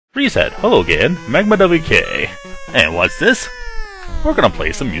Reset, hello again, magmawk. And what's this? We're gonna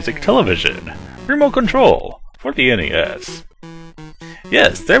play some music television. Remote control for the NES.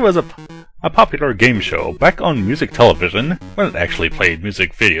 Yes, there was a popular game show back on music television when it actually played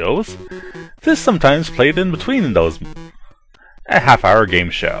music videos. This sometimes played in between those a half-hour game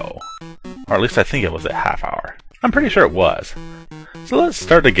show. Or at least I think it was a half-hour. I'm pretty sure it was. So let's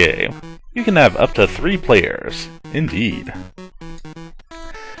start the game. You can have up to 3 players. Indeed.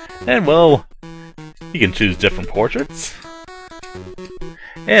 And well, you can choose different portraits.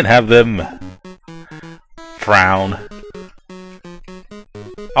 And have them frown,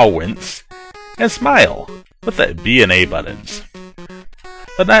 I'll wince, and smile with the B and A buttons.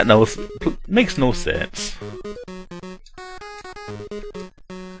 But that makes no sense.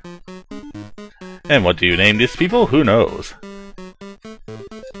 And what do you name these people? Who knows?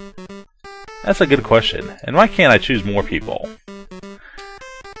 That's a good question. And why can't I choose more people?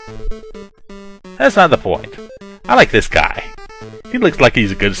 That's not the point. I like this guy. He looks like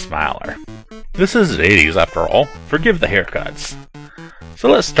he's a good smiler. This is the 80s after all. Forgive the haircuts. So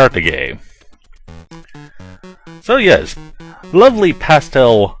let's start the game. So yes, lovely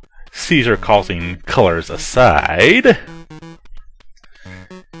pastel seizure-causing colors aside,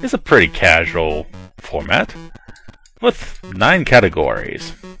 it's a pretty casual format with 9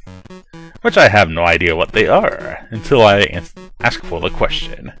 categories, which I have no idea what they are until I ask for the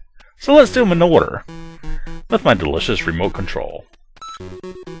question. So let's do them in order with my delicious remote control.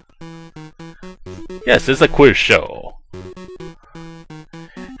 Yes, it's a quiz show.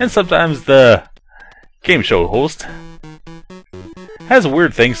 And sometimes the game show host has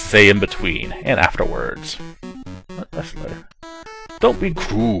weird things to say in between and afterwards. Don't be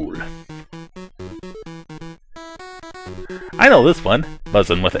cruel. I know this one.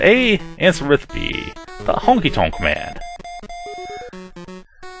 Buzzing with A, answer with B. The Honky Tonk Man.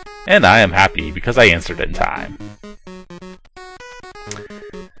 And I am happy because I answered in time.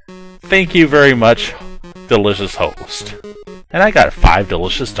 Thank you very much, delicious host. And I got $5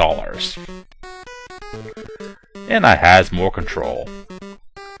 delicious. And I has more control.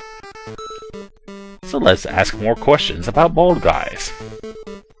 So let's ask more questions about bald guys.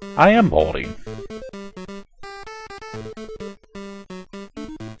 I am balding.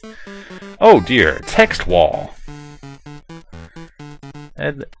 Oh dear, text wall.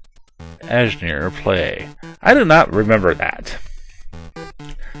 And Asner play. I do not remember that.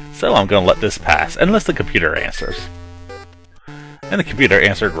 So I'm gonna let this pass unless the computer answers. And the computer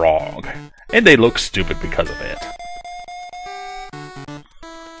answered wrong. And they look stupid because of it.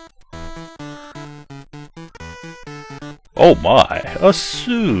 Oh my, a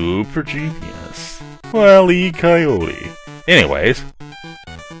super genius. Wile Coyote. Anyways,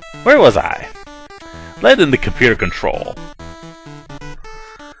 where was I? Led into computer control.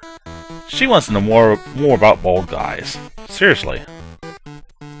 She wants to know more about bald guys. Seriously.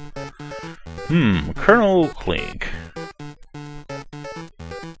 Colonel Clink.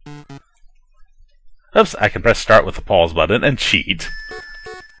 Oops, I can press start with the pause button and cheat.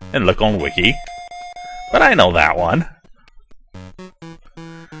 And look on wiki. But I know that one.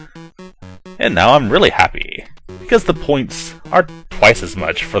 And now I'm really happy. Because the points are twice as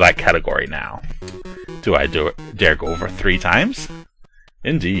much for that category now. Do I dare go over 3 times?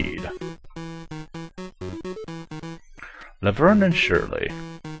 Indeed. Laverne and Shirley.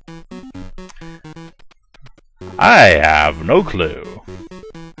 I have no clue.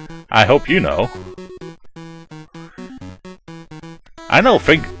 I hope you know. I know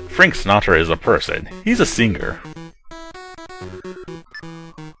Frank Sinatra is a person. He's a singer.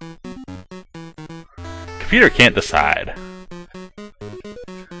 Computer can't decide.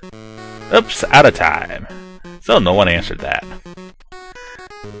 Oops, out of time. So no one answered that.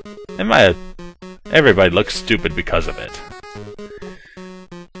 And everybody looks stupid because of it.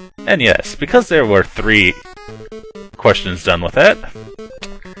 And yes, because there were 3 questions done with it.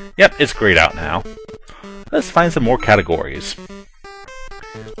 Yep, it's grayed out now. Let's find some more categories.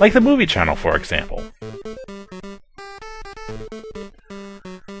 Like the movie channel, for example.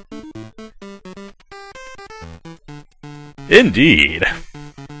 Indeed.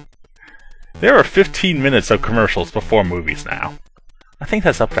 There are 15 minutes of commercials before movies now. I think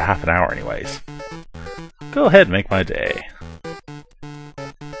that's up to half an hour anyways. Go ahead and make my day.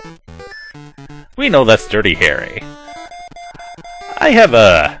 We know that's Dirty Harry. I have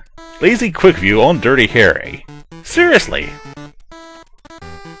a lazy quick view on Dirty Harry. Seriously.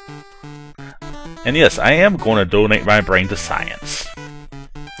 And yes, I am going to donate my brain to science.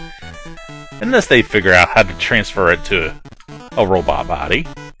 Unless they figure out how to transfer it to a robot body.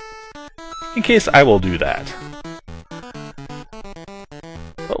 In case I will do that.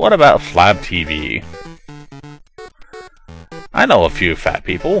 But what about Flab TV? I know a few fat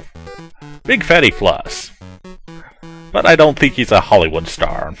people. Big Fatty Plus. But I don't think he's a Hollywood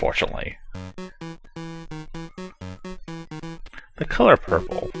star, unfortunately. The color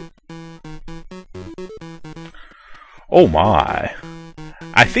purple. Oh my.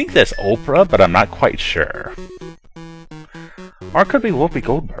 I think that's Oprah, but I'm not quite sure. Or it could be Whoopi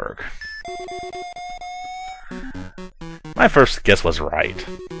Goldberg. My first guess was right.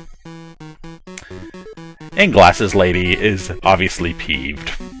 And Glasses Lady is obviously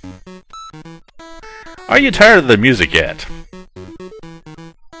peeved. Are you tired of the music yet?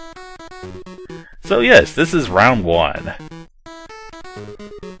 So yes, this is round 1.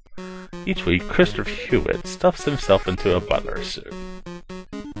 Each week, Christopher Hewitt stuffs himself into a butler suit.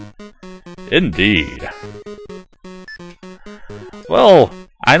 Indeed. Well,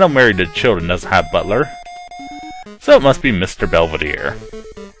 I know Married to Children doesn't have butler, so it must be Mr. Belvedere.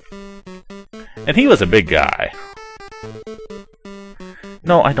 And he was a big guy.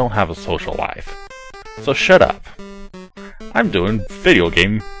 No, I don't have a social life, so shut up. I'm doing video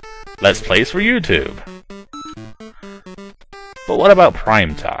game Let's Plays for YouTube. But what about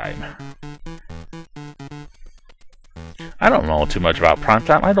primetime? I don't know too much about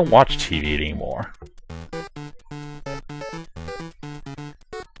primetime. I don't watch TV anymore.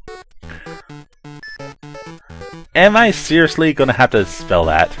 Am I seriously gonna have to spell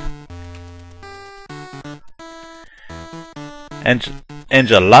that?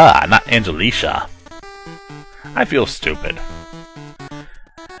 Angela, not Angelicia. I feel stupid.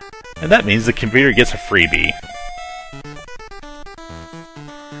 And that means the computer gets a freebie.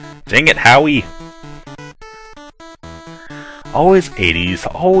 Dang it, Howie! Always 80s,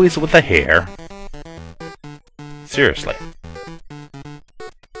 always with the hair. Seriously.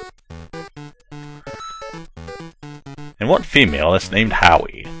 And what female is named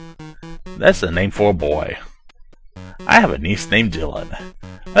Howie? That's the name for a boy. I have a niece named Dylan.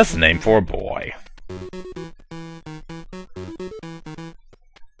 That's the name for a boy.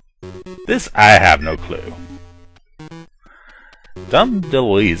 This I have no clue. Dom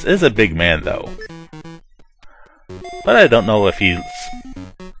DeLuise is a big man though. But I don't know if he's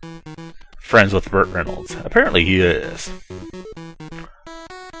friends with Burt Reynolds. Apparently he is.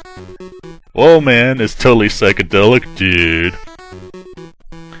 Whoa man, it's totally psychedelic, dude.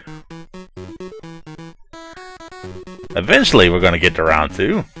 Eventually we're gonna get to round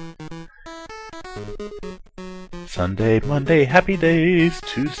 2. Sunday, Monday, happy days.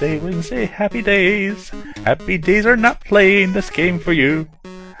 Tuesday, Wednesday, happy days. Happy days are not playing this game for you.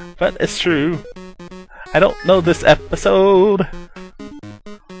 But it's true. I don't know this episode.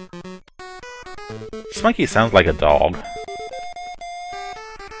 Smikey sounds like a dog.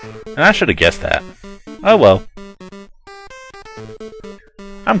 And I should have guessed that. Oh well.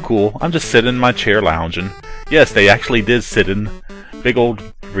 I'm cool. I'm just sitting in my chair lounging. Yes, they actually did sit in big old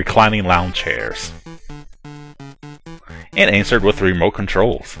reclining lounge chairs. And answered with remote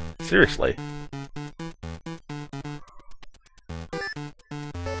controls. Seriously.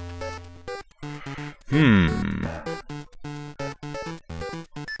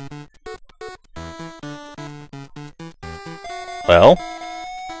 Well,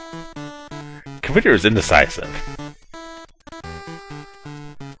 computer is indecisive.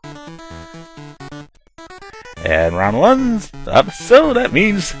 And round 1's up, so that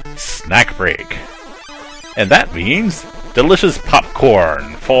means snack break. And that means delicious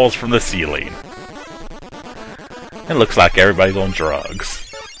popcorn falls from the ceiling. It looks like everybody's on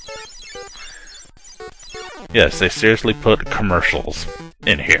drugs. Yes, they seriously put commercials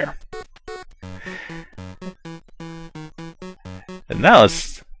in here. And now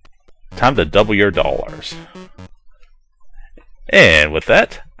it's time to double your dollars. And with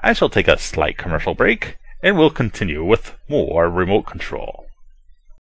that, I shall take a slight commercial break, and we'll continue with more remote control.